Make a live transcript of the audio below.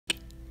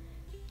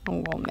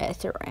I'm gonna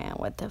mess around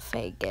with the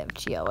fake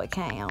FGO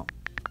account.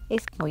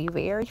 It's gonna be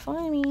very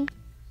funny.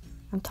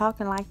 I'm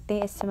talking like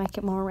this to make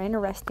it more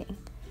interesting.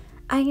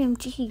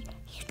 IMG,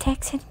 you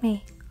texted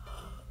me.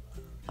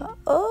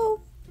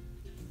 Uh-oh.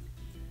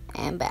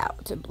 I'm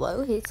about to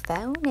blow his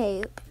phone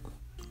up.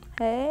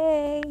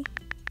 Hey.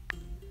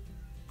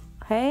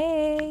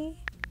 Hey.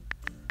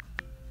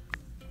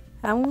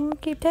 I'm gonna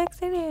keep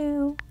texting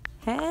you.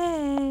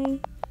 Hey.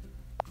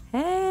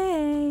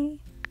 Hey.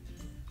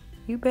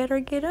 You better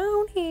get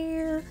on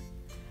here.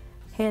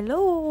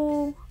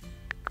 Hello.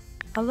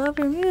 I love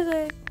your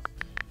music.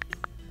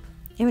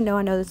 Even though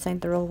I know this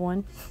ain't the real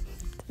one.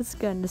 It's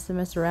good just to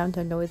mess around to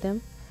annoy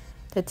them.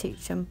 To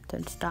teach them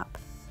to stop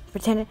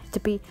pretending to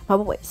be my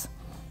boys.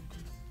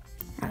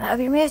 I love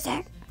your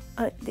music.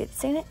 Did it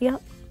seen it?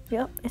 Yep,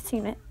 it's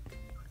seen it.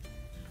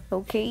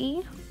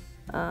 Okay.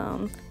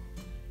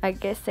 I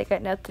guess they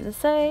got nothing to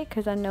say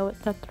because I know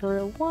it's not the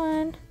real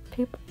one.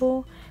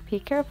 People, be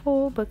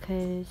careful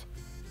because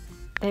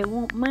they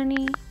want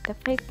money. The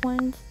fake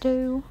ones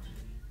do.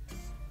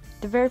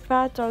 The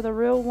verifieds are the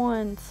real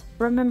ones.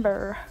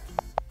 Remember,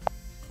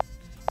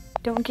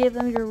 don't give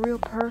them your real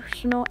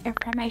personal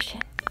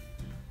information.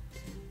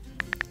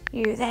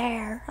 You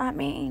there.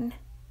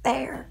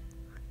 There.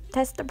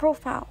 That's the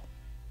profile.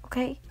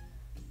 Okay?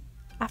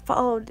 I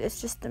followed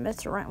this just to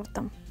mess around with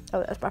them. Oh,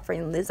 that's my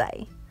friend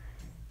Lizzie.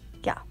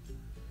 Yeah.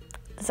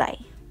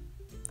 Lizzie.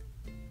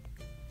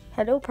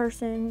 Hello,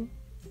 person.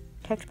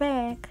 Text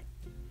back.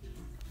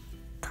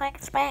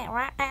 Text back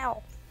right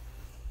now.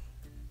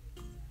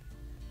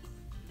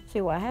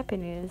 See, what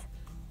happened is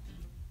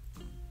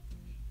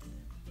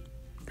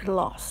they're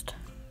lost.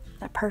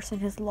 That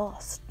person is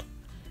lost.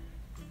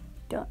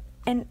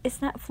 And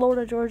it's not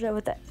Florida, Georgia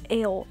with the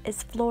L.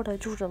 It's Florida,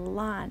 Georgia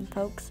line,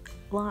 folks.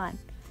 Line.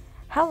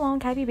 How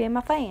long have you been my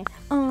fan?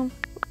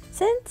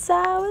 Since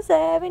I was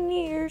 7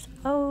 years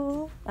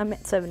old. I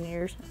meant 7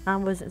 years. I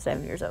wasn't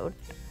 7 years old.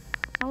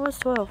 I was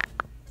 12.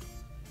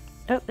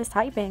 Oh, it's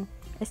typing.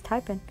 It's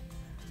typing.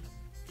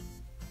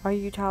 Are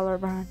you Tyler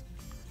O'Brien?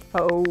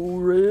 Oh,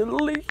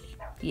 really?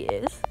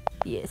 Yes.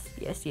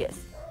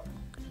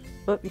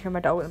 Oh, you hear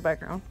my dog in the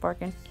background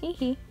barking. Hee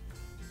hee.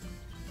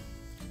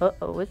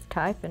 Uh-oh, it's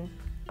typing.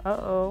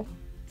 Uh-oh.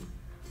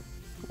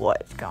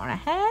 What's gonna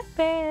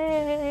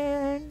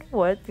happen?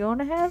 What's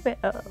gonna happen?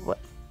 What?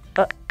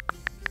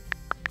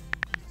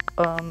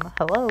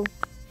 Hello?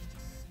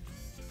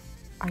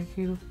 Are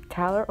you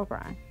Tyler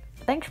O'Brien?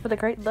 Thanks for the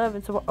great love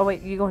and support. Oh,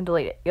 wait, you gonna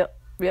delete it.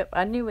 Yep,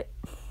 I knew it.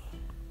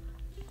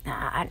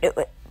 I knew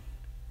it.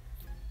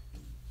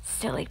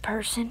 Silly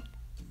person.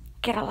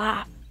 Get a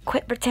life.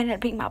 Quit pretending to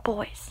be my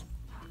boys.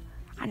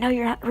 I know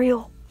you're not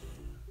real.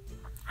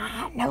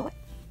 I know it.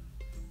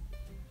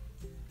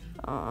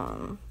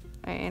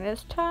 And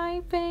it's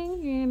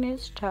typing.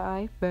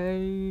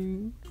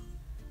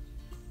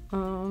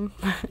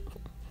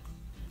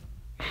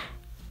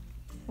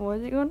 What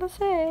is it gonna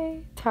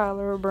say?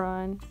 Tyler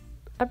O'Brien.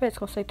 I bet it's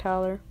gonna say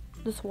Tyler.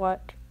 Just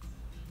watch.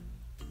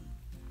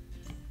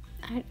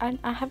 I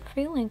have a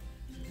feeling.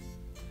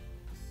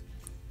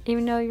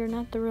 Even though you're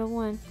not the real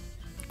one.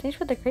 Thanks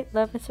for the great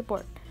love and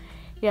support.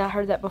 Yeah, I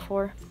heard that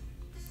before.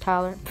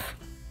 Tyler.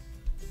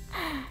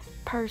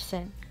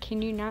 Person,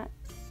 can you not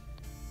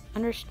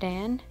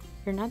understand?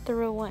 You're not the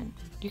real one.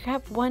 You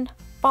have one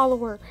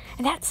follower,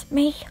 and that's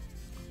me.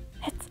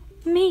 That's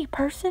me,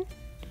 person.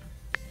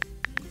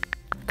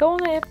 Go on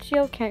the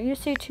FGO account. You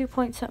see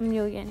 2-point-something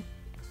million.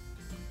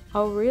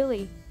 Oh,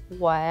 really?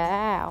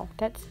 Wow.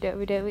 That's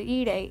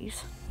WWE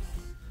days.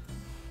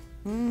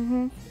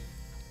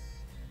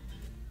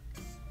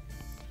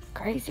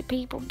 Crazy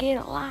people get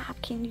alive.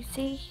 Can you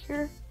see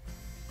here?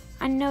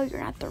 I know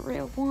you're not the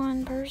real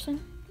one,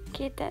 person.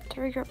 Get that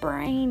through your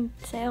brain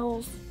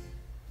cells.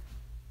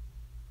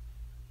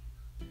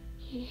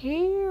 You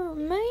hear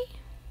me?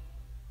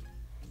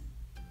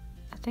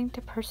 I think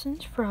the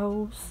person's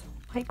froze.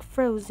 Like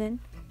frozen.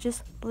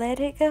 Just let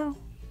it go.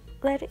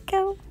 Let it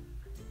go.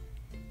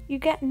 You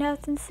got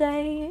nothing to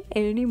say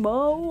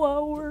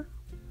anymore.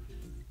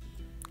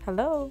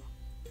 Hello?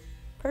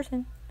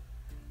 Person.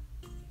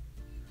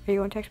 Are you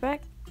going to text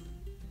back?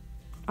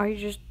 Or you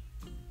just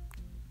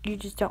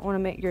don't want to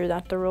admit you're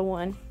not the real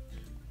one?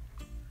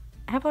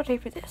 How about I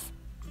for this?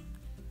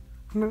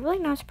 I'm a really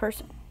nice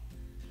person.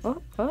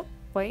 Oh,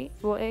 wait.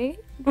 Wait.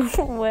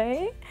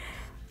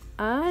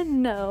 I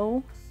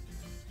know.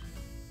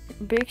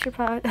 Big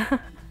surprise.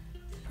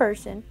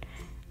 Person.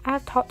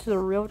 I've talked to the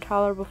real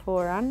Tyler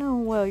before. I know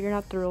well you're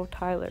not the real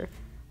Tyler.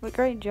 But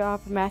great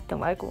job of acting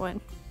like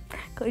one.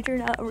 Cause you're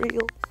not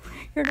real.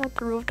 You're not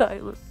the real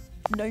Tyler.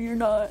 No, you're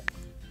not.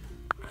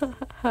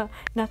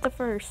 Not the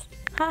first.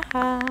 Ha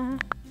ha.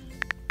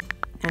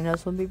 I know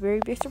this will be a very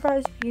big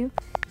surprise for you.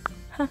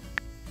 Huh.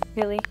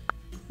 Really?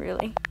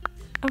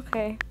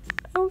 Okay.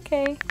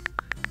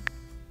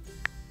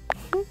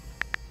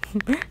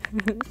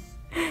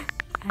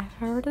 I've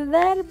heard of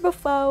that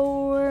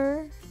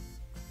before.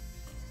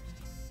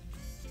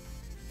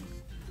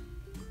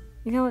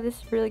 You know what?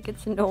 This really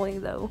gets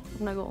annoying though.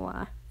 I'm not gonna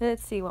lie.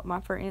 Let's see what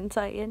my friend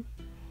saying.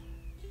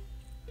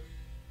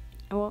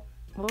 Well,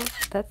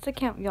 that's the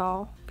account,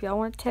 y'all. If y'all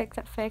want to check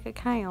that fake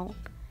account,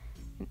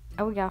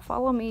 oh, yeah,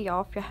 follow me,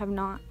 y'all, if you have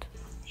not.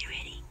 You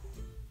ready?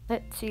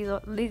 Let's see,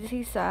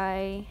 Lizzie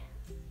say.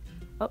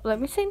 Oh, let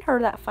me send her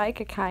that fake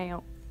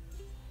account.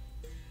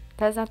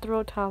 That's not the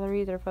real Tyler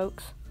either,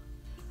 folks.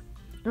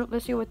 Oh,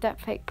 let's see what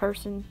that fake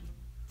person.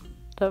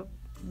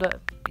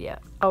 Yeah.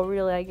 Oh,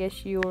 really? I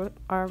guess you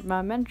are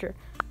my mentor.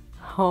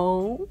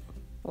 Oh,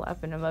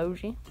 laughing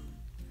emoji.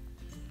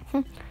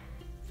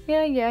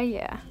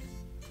 Yeah.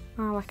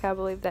 Oh, like I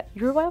believe that.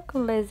 You're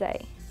welcome,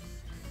 Lizzie.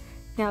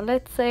 Now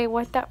let's say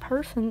what that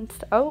person's.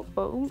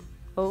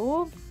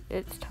 Oh,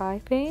 it's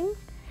typing,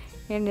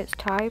 and it's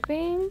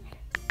typing,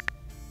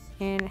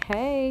 and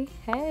hey,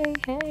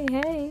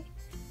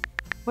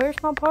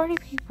 where's my party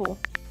people?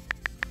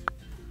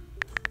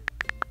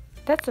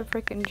 That's a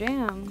freaking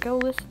jam. Go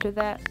listen to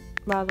that,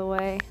 by the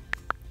way.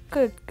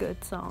 Good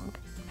song.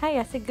 Hey,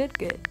 I said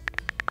good.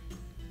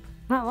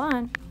 Not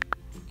lying.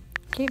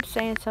 Keep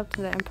saying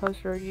something that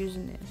imposter are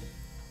using it.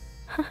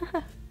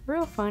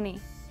 Real funny.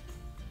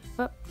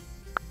 Oh,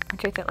 I'll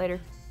check that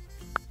later.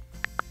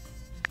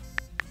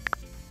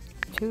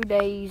 2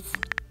 days.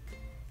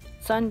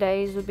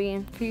 Sundays will be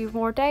in a few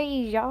more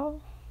days, y'all.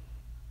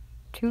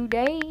 2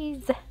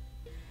 days.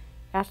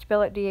 I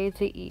spell it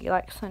D-A-Z-E,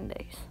 like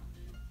Sundays.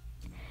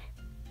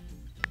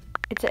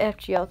 It's a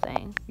FGL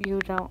thing. You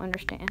don't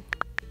understand.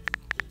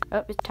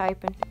 Oh, it's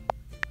typing.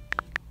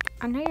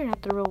 I know you're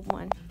not the real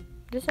one.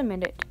 Just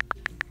admit it.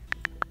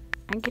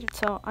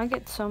 I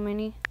get so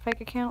many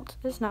fake accounts.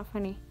 It's not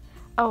funny.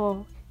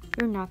 Oh,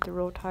 you're not the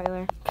real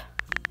Tyler.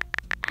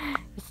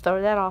 Let's throw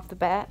that off the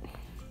bat.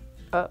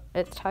 Oh,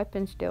 it's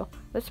typing still.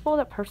 Let's pull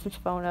that person's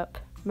phone up.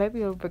 Maybe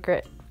you'll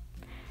regret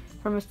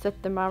from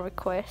accepting my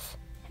request.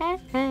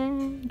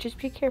 Just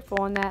be careful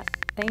on that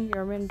thing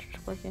your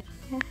manager's working.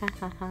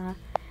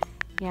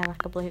 Yeah,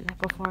 like I believed that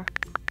before.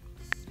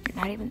 You're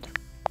not even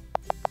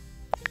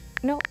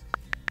No.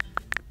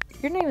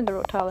 You're not even the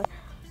real Tyler.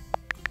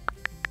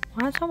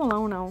 Why is Home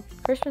Alone on?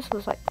 Christmas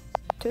was like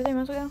 2-3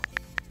 months ago.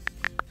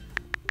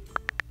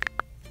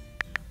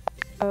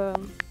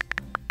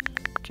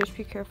 Just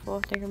be careful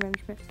of anger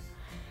management.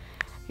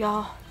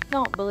 Y'all,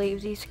 don't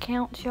believe these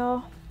accounts,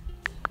 y'all.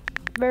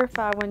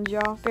 Verified ones,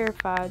 y'all.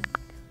 Verified.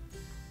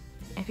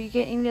 If you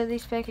get any of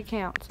these fake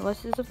accounts,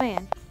 unless it's a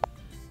fan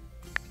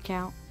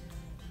account,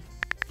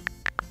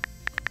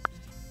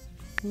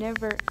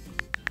 never,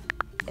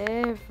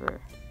 ever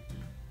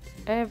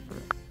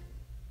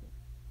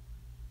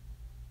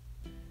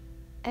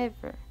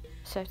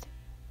accept it.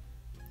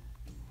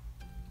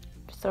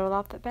 Just throw it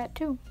off the bat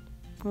too.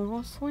 I'm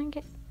gonna swing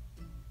it.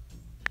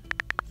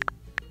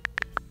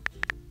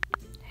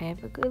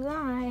 Have a good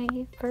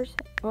life, person.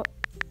 Well,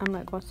 I'm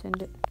not gonna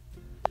send it.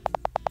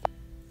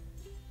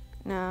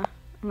 Nah,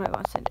 I'm not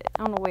gonna send it.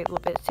 I'm gonna wait a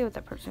little bit, see what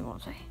that person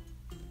gonna say.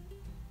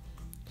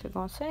 Is it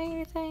gonna say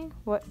anything?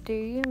 What do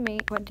you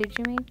mean? What did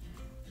you mean?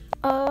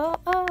 Oh,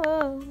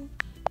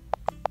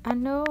 I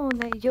know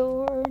that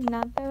you're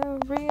not the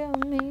real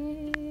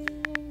me.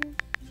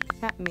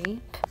 Not me.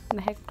 What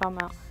the heck am I talking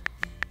about?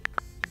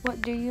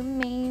 What do you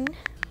mean?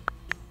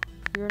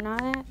 You're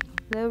not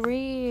the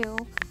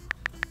real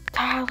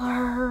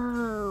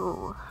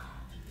Tyler.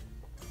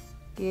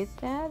 Get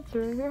that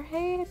through your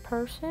head,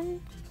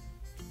 person.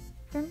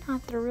 You're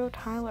not the real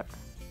Tyler.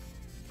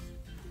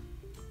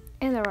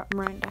 And they're up,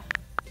 Miranda.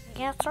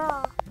 Yes,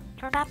 sir.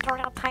 You're not the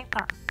real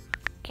Tyler.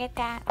 Get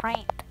that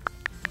right.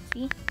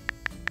 See?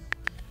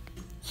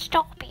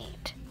 Stop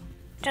it.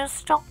 Just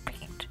stop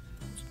it.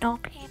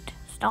 Stop it.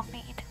 Stop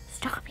it.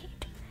 Stop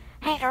it.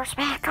 Haters,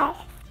 back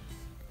off.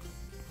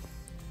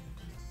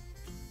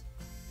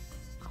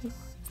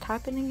 It's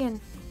typing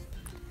again.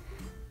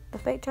 The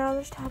fake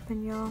Tyler's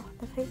typing, y'all.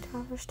 The fake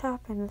Tyler's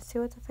typing. Let's see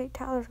what the fake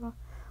Tyler's going.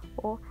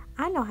 Well,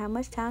 I know how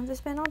much time to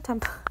spend on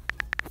time.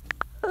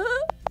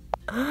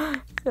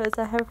 Because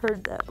I have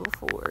heard that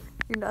before.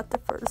 You're not the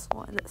first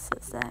one that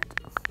says that.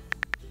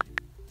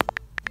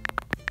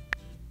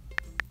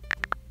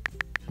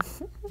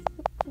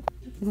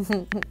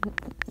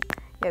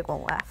 You're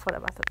gonna laugh what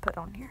I'm about to put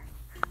on here.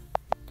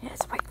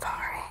 Just wait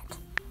for it.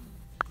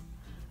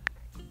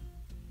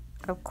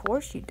 Of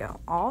course you don't.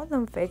 All of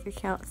them fake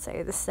accounts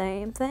say the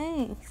same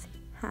things.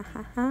 Ha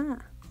ha ha.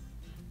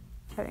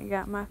 Haven't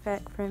got my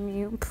fact from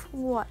you.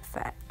 What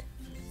fact?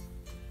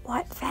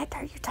 What fact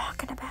are you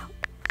talking about?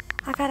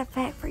 I got a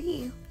fact for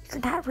you.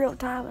 You're not real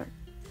Tyler.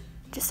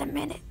 Just a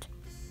minute.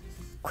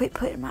 Quit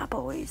putting my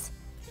boys.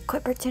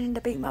 Quit pretending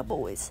to be my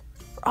boys.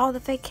 For all the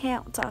fake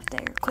accounts out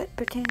there, quit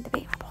pretending to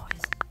be my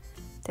boys.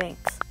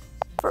 Thanks.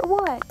 For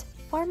what?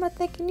 What am I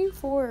thanking you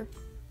for?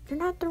 You're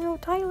not the real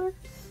Tyler.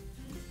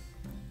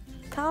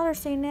 Tyler's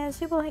saying that.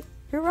 He'll be like,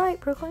 you're right,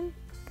 Brooklyn.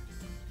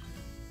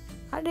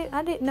 I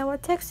didn't know I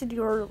texted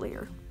you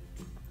earlier.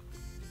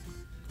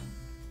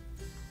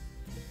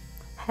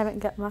 Haven't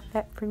got my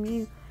fact from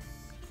you.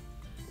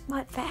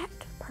 What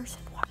fact,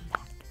 person? What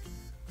fact?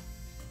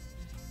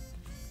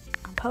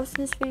 I'm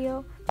posting this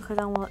video because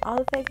I want all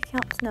the fake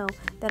accounts know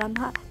that I'm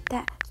not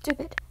that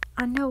stupid.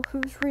 I know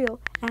who's real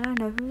and I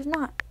know who's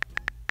not.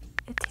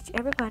 Did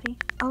everybody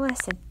a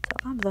lesson. So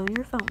I'm blowing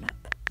your phone up.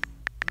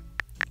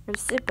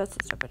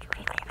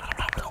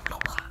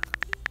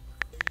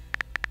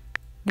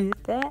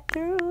 Get that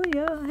through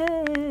your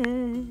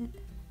head.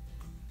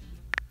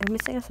 Let me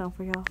sing a song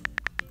for y'all.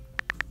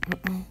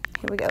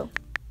 Here we go.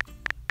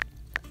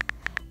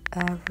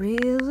 I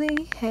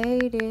really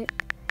hate it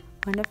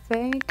when a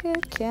fake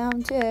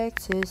account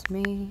texts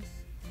me.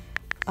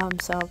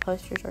 Some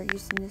posters are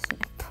using this.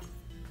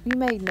 You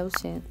made no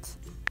sense.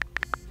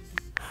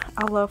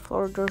 I love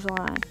Florida Georgia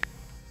Line,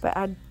 but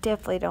I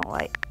definitely don't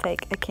like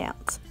fake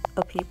accounts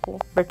of people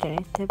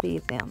pretending to be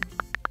them.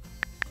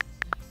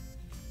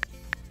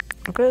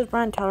 If it was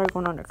Brian Tyler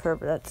going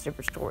undercover, that's a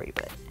different story,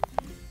 but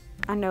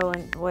I know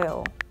and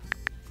well,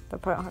 they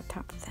probably don't have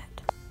time for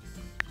that.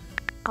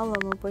 I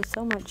love my boys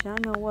so much, and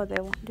I know why they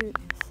won't do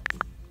this.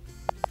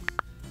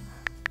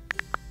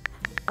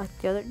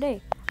 Like the other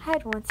day, I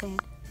had one saying,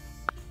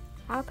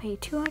 I'll pay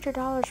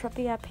 $200 for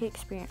VIP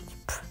experience.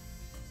 Pfft.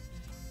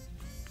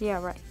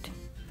 Yeah, right.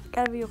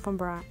 Got a video from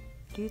Brian.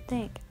 Do you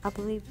think I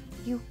believe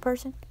you,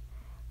 person?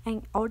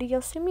 And audio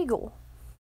semi-goal.